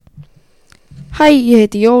Hæ, ég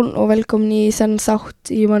heiti Jón og velkomin í þennan þátt,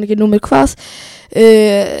 ég man ekki númer hvað.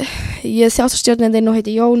 Ég er þáttastjórnandinn og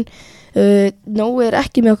heiti Jón. Nói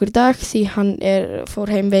ekki með okkur í dag því hann fór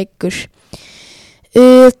heim veikur.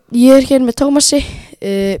 Ég hér með Tómasi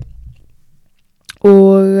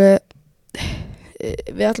og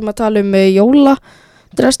við ætlum að tala um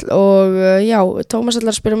jóladrasl og já, Tómas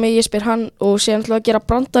ætlar að spyrja mig, ég spyr hann og síðan ætlum að gera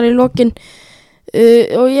brandar í lokin.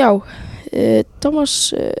 Og já, Tómas,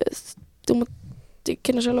 þú mátt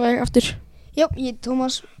kynna sjálfa þig aftur. Já, ég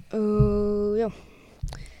Tómas. Já.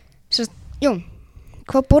 Sérst, Jón,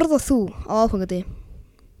 hvað borðað þú á aðfangadegi?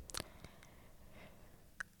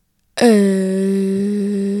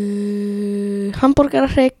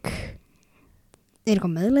 Hamborgarhrygg. Er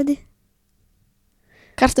eitthvað meðlæti?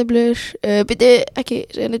 Kartöflur. Ekki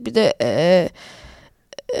segja neitt,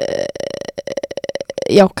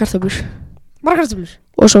 já, kartöflur. Bara kartöflur?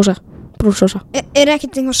 Og sósa, brúnsósa. Er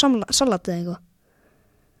ekkert einhver salat eða eitthvað?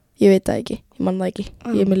 Ég veit það ekki, ég man það ekki.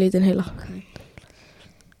 Ég er með lítinn heila. Okay.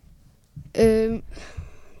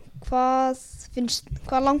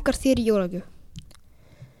 Hvað langar þér í jólagjöf?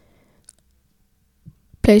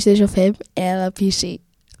 PlayStation 5 eða PC.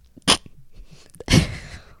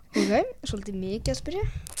 Ok, svolítið mikið að spyrja.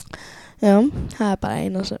 Já, það er bara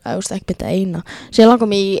eina, ekki betið eina. Síðan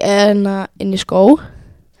langar mér inn í skó.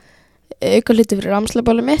 Auka hluti fyrir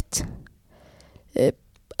ramslabáli mitt.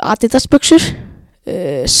 Adidas buxur.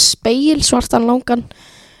 Speil svartan langan.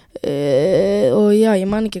 Og já, ég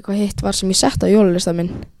man ekki hvað hitt var sem ég sett á jólalista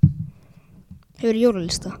minn. Hefur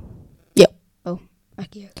jólalista? Já. Ó,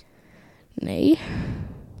 ekki ég. Nei.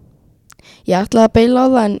 Ég ætlaði að beila á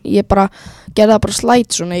það en ég bara gerði það bara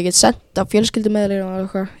slæt svona, ég get sendt á fjölskyldumeðlir og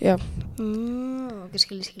eitthvað, já. Ok,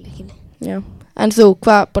 skilji. Já. En þú,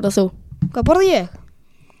 hvað borðað þú? Hvað borða ég?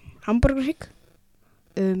 Hamborgarhrygg,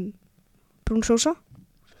 brúnsósa,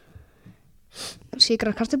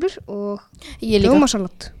 sykrar kartöflur og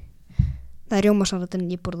rjómasalat. Það er rjómasalat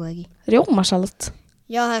en ég borða það ekki. Rjómasalat?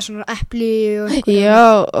 Já, það er svona epli og eitthvað. Já,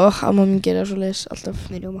 amma mín gerir svoleiðis alltaf.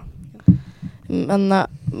 Með rjóma.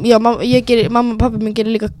 Já, mamma og pappi mín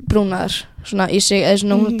gerir líka brúnaðar, svona í sig, eða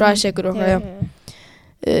svona hún bræðsekur og eitthvað, já.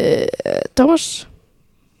 Tómas?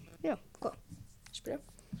 Já, hvað?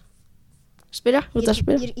 Spyrja? Út að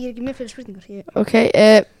spyrja? Ég er ekki með fyrir spurningar. Ok,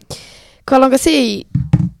 hvað langar þig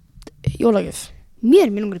í jólagjöf?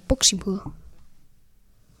 Mér langar í boxingpúða.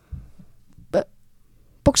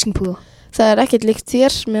 Boxingpúða. Það er ekkert líkt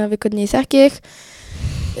þér með að við hvernig ég þekki þig.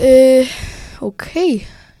 Ok,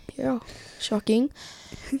 já, shocking.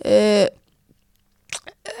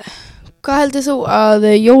 Hvað heldur þú að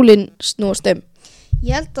jólin snúast um?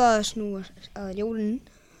 Ég held að jólin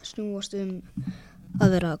snúast um að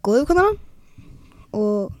vera góð við hvernig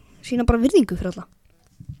og sína bara virðingu fyrir alla.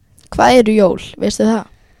 Hvað eru jól, veistu það?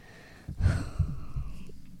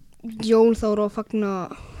 Jól þá eru að fagna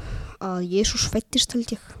að Jesús fæddist,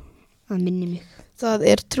 held ég. Það minni mig. Það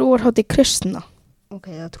er trúarhátíð kristna. Ok,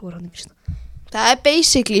 það er trúarhátíð kristna. Það er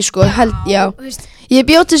basically sko, já. Ég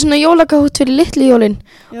bjóti svona jólagátt fyrir litlu jólin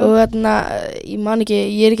og þarna, ég man ekki,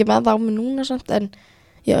 ég er ekki með það á mig núna samt, en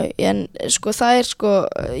já, en sko það er sko,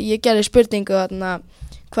 ég gerði spurningu þarna,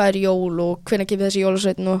 hvað er jól og hvenær kemur þessi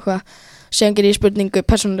jólasveitin og eitthvað. Síðan gerði ég spurningu,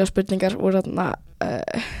 persónulega spurningar úr þarna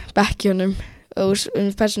bekkjunum,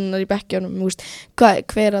 persónulega í bekkjunum,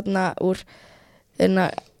 hver þarna úr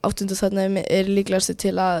þarna 8. þarna er líklegastu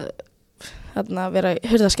til að þarna vera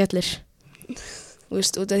hurðaskellir.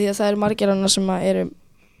 Út af því að það eru margir hana sem eru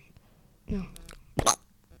Ég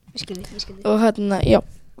skilji. Og hérna, já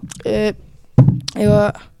ég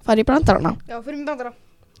fara í brandarana. Já, fyrir mig brandara.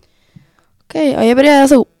 Ok, og ég byrjaði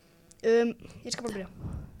að þú. Ég skal bara byrja.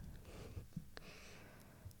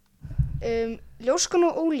 Ljóskan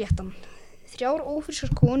og óléttan. 3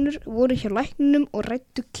 ófrískar konur voru hjá lækninum og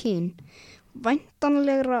ræddu kyn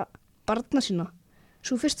væntanlegra barna sína.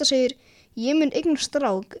 Sú fyrsta segir: ég mun eignast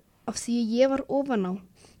strák af því ég var ofan á.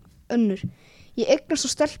 Önnur: ég eignast á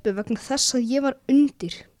stelpu vegna þess að ég var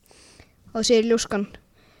undir. Og það segir ljóskan: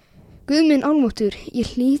 Guð minn almáttugur,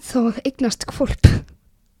 ég hlýt þá að eignast hvolp.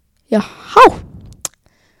 Jáhá.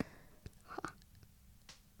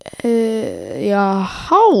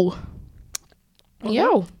 Jáhá.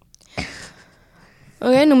 Já.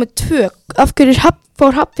 Ok, númer 2. Af hverju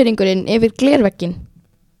fór Hafnfirðingurinn yfir glervegginn?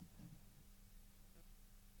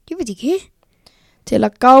 Ég veit ekki. Til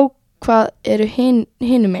að gá hvað eru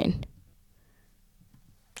hinum megin.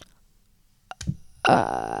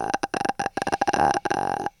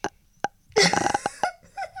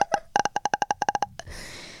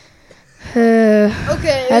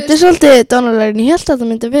 Þetta er svolítið dónalegin, ég held að það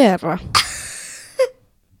myndi vera.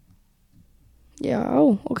 Já,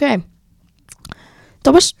 ok.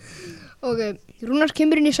 Thomas. Ok, Rúnar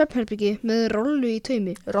kemur inn í svefnherbyggi með rollu í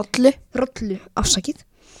taumi. Rollu, afsakið.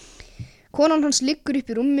 Konan hans liggur upp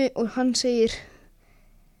í rúmi og hann segir: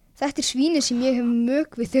 Þetta svínið sem ég hef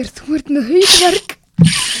mök við þegar þú ert með hausverk.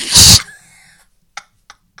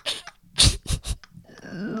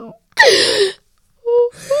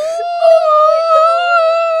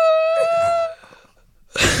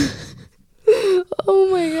 Oh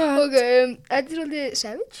my god. Ok, þetta svolítið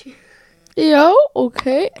savage. Já, ok.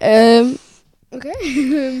 Ok.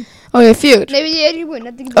 Ok, 4. Nei, ég ekki búinn.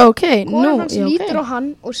 Ok, Konan hans lítur á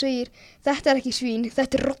hann og segir: Þetta ekki svín,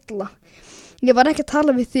 þetta rolla. Ég var ekki að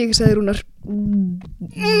tala við þig, sagði Rúnar.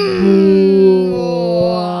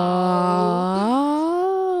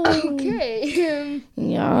 Ok.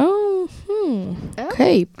 Já, ok.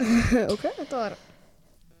 Ok, þetta var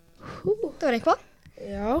eitthvað.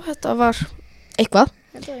 Já, þetta var eitthvað.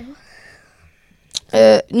 Þetta var eitthvað.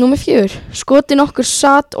 Númer 4. Skoti nokkur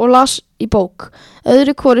sat og las í bók.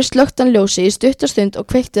 Öðru hvori slökkti hann ljósi í stuttastund og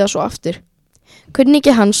kveikti það svo aftur.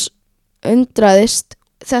 Kunningi hans undraðist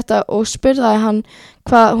þetta og spurði hann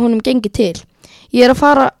hvað honum gengi til. Ég er að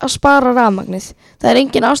fara að spara rafmagnið. Það er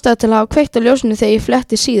engin ástæða til að hafa kveikt á ljósinu þegar ég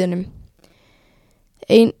fletti síðunum.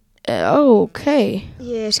 Ok.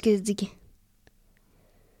 Ég skilði þetta ekki.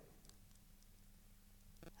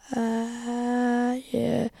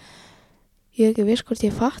 Ég er ekki viss hvort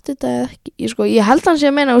ég fatti þetta eða ekki. Ég held hann sé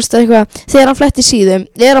að meina eitthvað, þegar hann fletti síðum,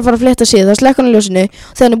 er að fara að fletta síðu, þá slekkur hann ljósinu og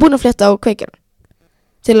þegar hann er búinn að fletta á kveikjar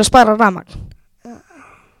til að spara rafmagn.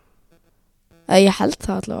 Ég held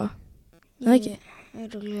það allavega. Það ekki?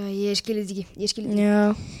 Ég skilði þetta ekki. Ég skilði þetta ekki. Já.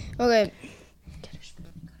 Ok.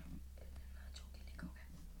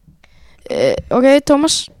 Ok,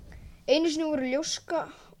 Thomas. Einu sinni voru ljóska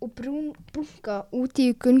og brunka úti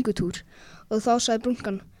í göngutúr og þá sagði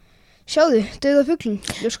brunkan: Sjáðu, dauða fuglinn.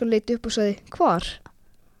 Ljóskan leit upp og sagði: Hvar?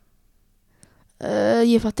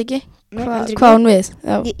 Ég fatt ekki. Nei, Hvað hún við?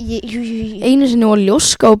 Einu sinni var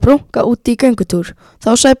ljóska og brunka úti í göngutúr.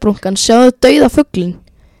 Þá sagði brunkan: Sjáðu dauða fuglinn.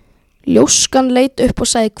 Ljóskan leit upp og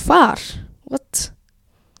sagði: Hvar? What?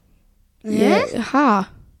 Ha?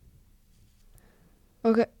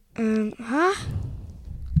 Ok, ha?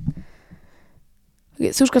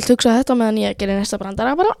 Okay, þú skalt hugsa þetta meðan ég gerir næsta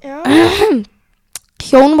brandara bara. Já.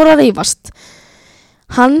 Hjón voru að rífast.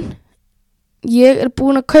 Ég er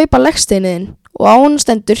búin að kaupa legsteiniðinn og á honum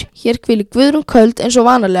stendur: Hér hvílir Guðrún köld eins og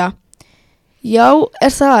vanalega. Já,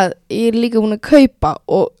 er það. Ég er líka búin að kaupa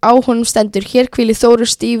og á honum stendur: Hér hvílir Þórður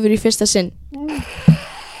stífur í fyrsta sinn.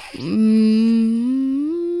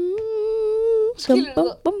 Já.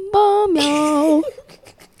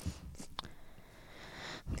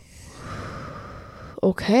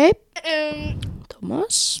 Ok.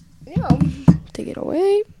 Thomas. Já. Take it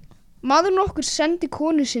away. Maður nokkur sendi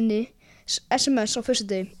konu sinni SMS á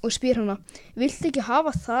föstudegi og spyr hana: Viltu ekki hafa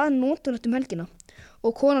það notalegt helgina?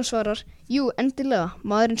 Og konan svarar: Jú, endilega.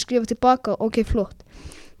 Maðurinn skrifar tilbaka: Ok, flott.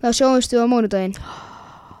 Það sjáumst við á mánudaginn.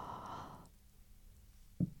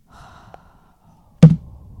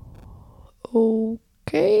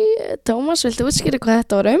 Ok, Thomas, viltu útskýra hvað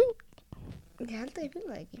þetta var Ég held að ég finna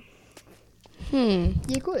það ekki.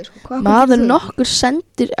 Ég er góður, sko. Maður nokkur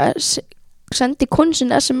sendi konu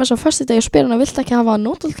sinni SMS á föstudegi og spyr hana: Viltu ekki hafa það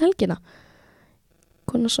notalegt helgina?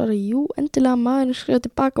 Konan svarar: Jú, endilega. Maðurinn skrifar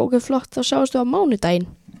tilbaka: Ok, flott. Þá sjáumst við á mánudaginn.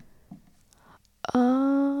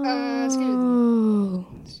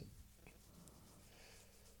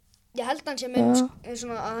 Ég held að hann sé með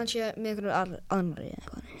svona að hann sé með einhverju annari eða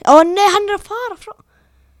eitthvað. Ó nei, hann er að fara frá.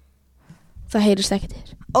 Það heyrist ekki til.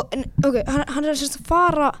 Ok, hann er að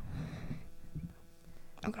fara.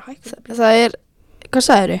 Það er, hvað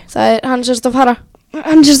sagðirðu? Hann er að fara.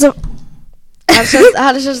 Hann er að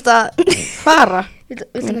fara. Viltu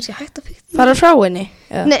kannski hætta fyrir? Fara frá henni?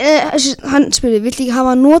 Já. Nei, hann spurði: Viltu ekki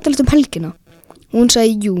hafa notalegt helgina? Og hún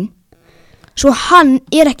sagði: Jú. Svo hann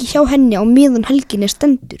er ekki hjá henni á meðan helgin er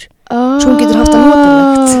stendur. Svo hún getur haft það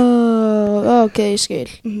notalegt. Ok, ég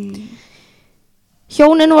skil.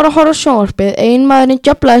 Hjónin voru að horfa á sjónvarpið. Ein maðurinn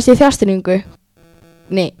djöflaðist í fjarstýringu.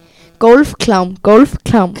 Nei, golf.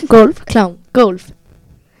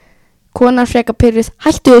 Konan freka pyrrið: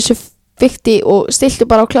 Hættu þessu fikti og stiltu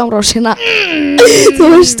bara á klámrásina. Þú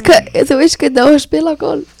veist hvernig á að spila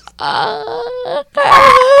golf.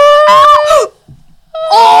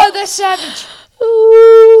 Oh, that's savage.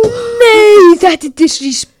 Nei, þetta er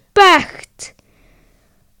disrespect.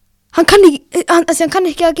 Hann kann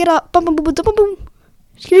ekki að gera bam bam bam bam bam.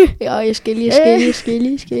 Skilju? Já, ég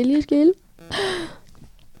skil.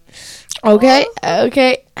 Ok.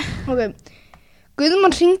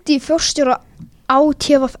 Guðmann hringdi í forstjóra á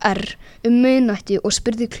TVR miðnætti og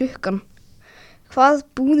spurði klukkan: hvað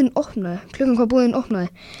búðin opnaði.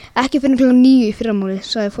 Ekki fyrir klukkan 9 í fyrramálið,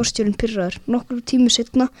 sagði forstjórinn pirraður. Nokkrum tímum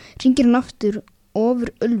seinna hringir hann aftur ofur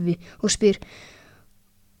Ölvi og spyr: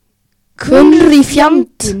 Kunri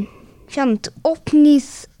fjand. Opnið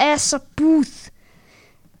þessa búð.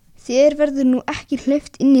 Þér verður nú ekki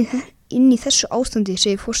hleypt inn í þessu ástandi,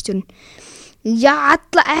 segir forstjórinn. Já,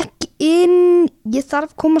 alla ekki inn, ég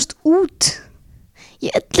þarf komast út.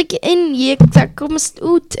 Ég ætla ekki inn, ég þarf komast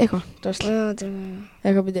út.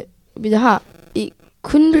 Eitthvað byrja í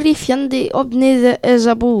kunri fjandi opnið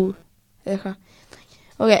þessa búð. Eitthvað.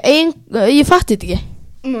 Ok, ég fatti þetta ekki.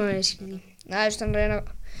 Nei, ég skil ekki.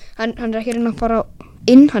 Hann er ekki að reyna að fara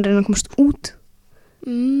inn, hann reyna að komast út.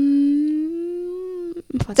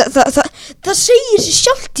 Það segir sér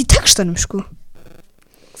sjálft í textanum, sko.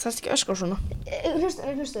 Það er ekki öskar svona.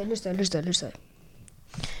 Hlustaðu.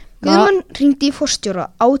 Guðmann hringdi í forstjóra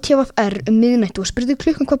á TVR miðnætti og spurði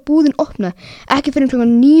klukkan hvað búðin opnaði. Ekki fyrir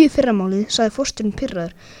klukkan 9 fyrramálið, sagði forstjórinn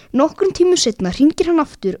pirraður. Nokkrum tímum seinna hringir hann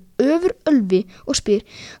aftur öfur Ölvi og spyr: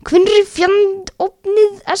 Hvenær fjand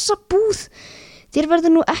opnið þessa búð? Þér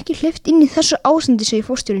verður nú ekki hleypt inn í þessu ástandi, segir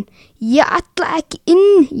forstjórinn. Ég ætla ekki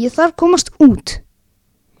inn, ég þarf komast út.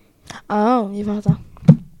 Ég fann það.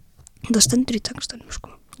 Það stendur í textanum, sko.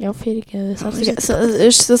 Já, fyrirgeðu.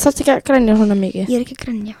 Þú þarft ekki að grænja svona mikið. Ég er ekki að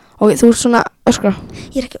grænja. Ok, þú er svona öskra.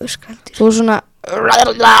 Ég er ekki að öskra heldur. Þú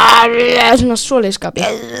er svona svoleiðskapi.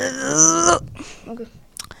 Ok.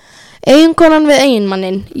 Eiginkonan við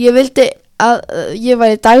eiginmanninn. Ég vildi að ég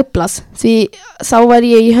væri dagblað, því þá var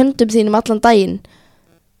ég í höndum þínum allan daginn.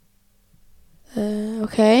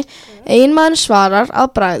 Ok. Eiginmaðurinn svarar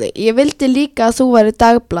að bragði: Ég vildi líka að þú væri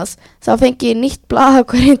dagblað, þá fengi ég nýtt blað á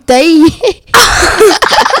hverjum degi.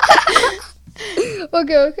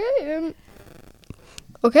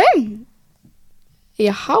 Ok.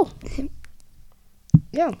 Jáhá.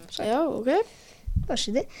 Já, ok. það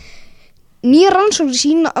sé þið. Nýjar rannsóknir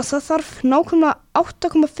sýna að það þarf nákvæmlega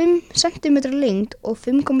 8,5 cm lengd og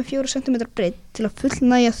 5,4 cm breidd til að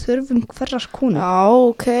fullnægja þörfum hverrar konu. Já,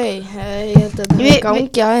 ok. Ég held að það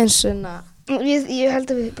gangi aðeins svona. Ég held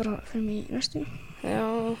að við bara fyrir mig næstu. Já,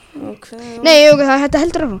 ok. Nei, þetta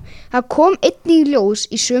heldur áfram. Það kom einnig í ljós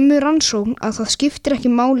í sömu rannsókn að það skiptir ekki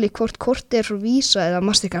máli hvort kortið er frá Visa eða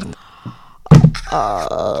Mastercard.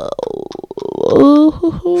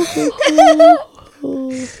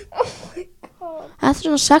 Það er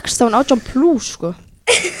svona 16, 18 plus, sko.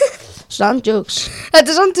 Svona jokes. Þetta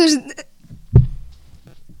er samt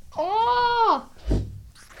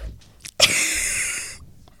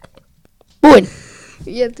Búinn.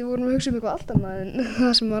 Ég held að við vorum að hugsa eitthvað allt annað en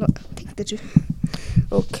það sem var tengt þessu.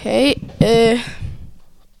 Ok.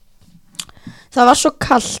 Það var svo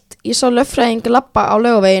kalt. Ég sá lögfræðing labba á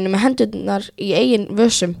Laugaveginu með hendurnar í eigin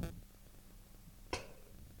vössum.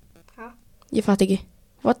 Ég fatt ekki.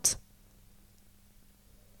 What?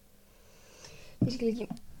 Ég skil ekki.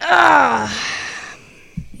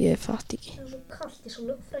 Ég fatt ekki. Það var svo kalt. Ég sá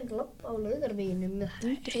lögfræðing labba á Laugaveginu með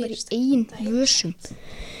hendurnar í eigin vössum.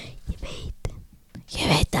 Ég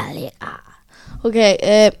veit það líka. Ok,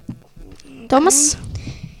 Thomas?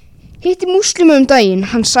 Hitti múslima daginn.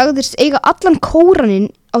 Hann sagðist eiga allan kóraninn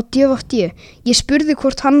á DFD. Ég spurði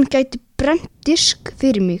hvort hann gæti brennt disk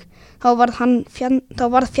fyrir mig. Þá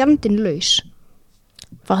varð fjandinn laus.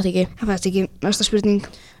 Fatt ekki. Það fæst ekki. Næsta spurning.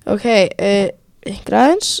 Ok,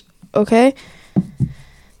 græns. Ok.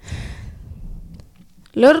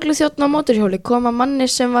 Lögregluþjónn á mótorhjóli kom að manni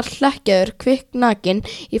sem var hlekkjaður kviknakin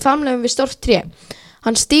í famlegum við stórt tré.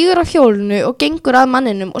 Hann stígur af hjólinu og gengur að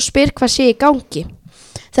manninum og spyr hvað sé í gangi.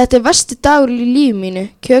 Þetta er versti dagur í lífi mínu,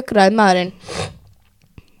 kjökraði maðurinn.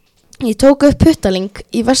 Ég tók upp puttaling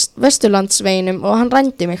í Vesturlandsveginum og hann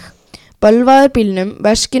rændi mig. Bölvaður bílnum,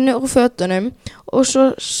 veskinu og fötunum og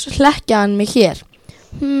svo hlekkjaði hann mig hér.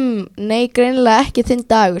 Nei, greinilega ekki þinn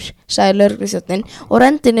dagur, sagði lögregluþjónninn og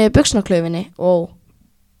rendi niður buxnaklaufinni.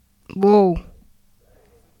 Wow.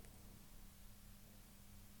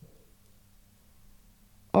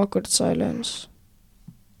 Awkward silence.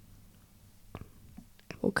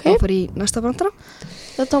 Ok. Það fór í næsta brandara.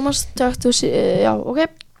 Það Thomas, já, ok.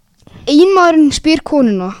 Eiginmaðurinn spyr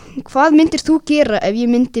konuna: Hvað myndir þú gera ef ég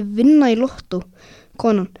myndi vinna í lottó?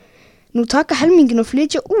 Konan: Nú taka helmingin og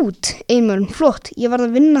flytja út. Eiginmaðurinn: Flott, ég varð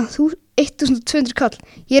að vinna 1200 kall.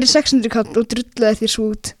 Ég er 600 kall og drullaði þér svo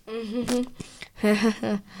út.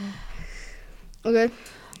 Ok.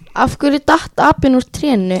 Af hverju datt apinn úr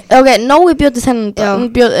trénu? Ok, Nói bjóti þennan,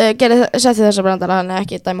 setti þessa brandara, hann er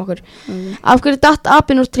ekki dæma okkur. Af hverju datt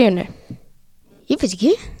apinn úr trénu? Ég veit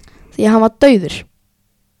ekki. Því að hann var dauður.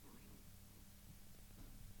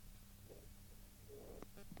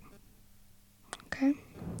 Ok.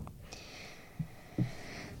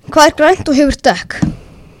 Hvað er grænt og hefur dekk?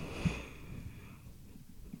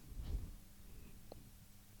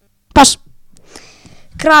 Pass.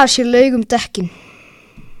 Gras í laugum dekkin.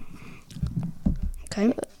 Ok.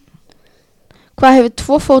 Hvað hefur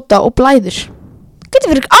 2 fóta og blæður?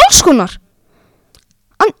 Getur verið alls konar.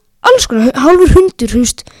 Alls konar, hálfur hundur, þú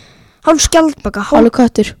veist, hálfur skjaldbaka, Hálfur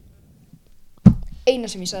köttur. Eina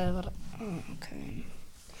sem ég sagði var okay.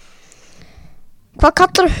 Hvað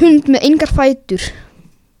kallar hund með engar fætur?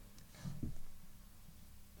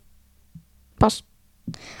 Pass.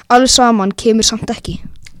 Alveg saman, kemur samt ekki.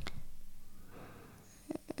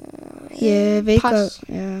 Ég veit Pass.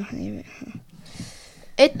 ég veit.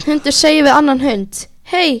 Einn hundur segir við annan hund: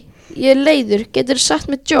 Hei, ég er leiður, getur sagt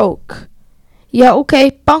með joke? Já, ok,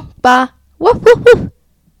 bamba. Whoop, whoop, whoop.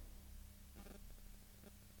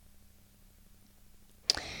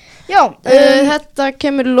 Já, Þetta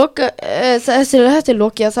kemur loka, þetta er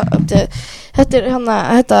loki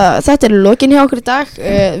þetta er lokin hjá okkur í dag.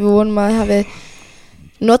 Við vonum að þið hafið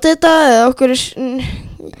notið þetta eða okkur.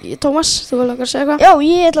 Tómas, þú vil okkar segja eitthvað? Já,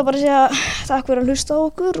 ég ætla bara að segja takk fyrir að hlusta á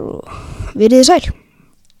okkur og verið þið sæl.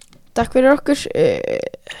 Takk fyrir okkur.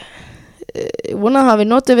 Ég vona að hafi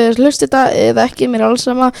notið við að hlusta þetta eða ekki, mér er alls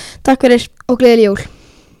sama. Takk fyrir Og gleðileg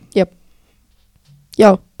jól.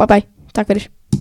 Já, bye bye, takk fyrir.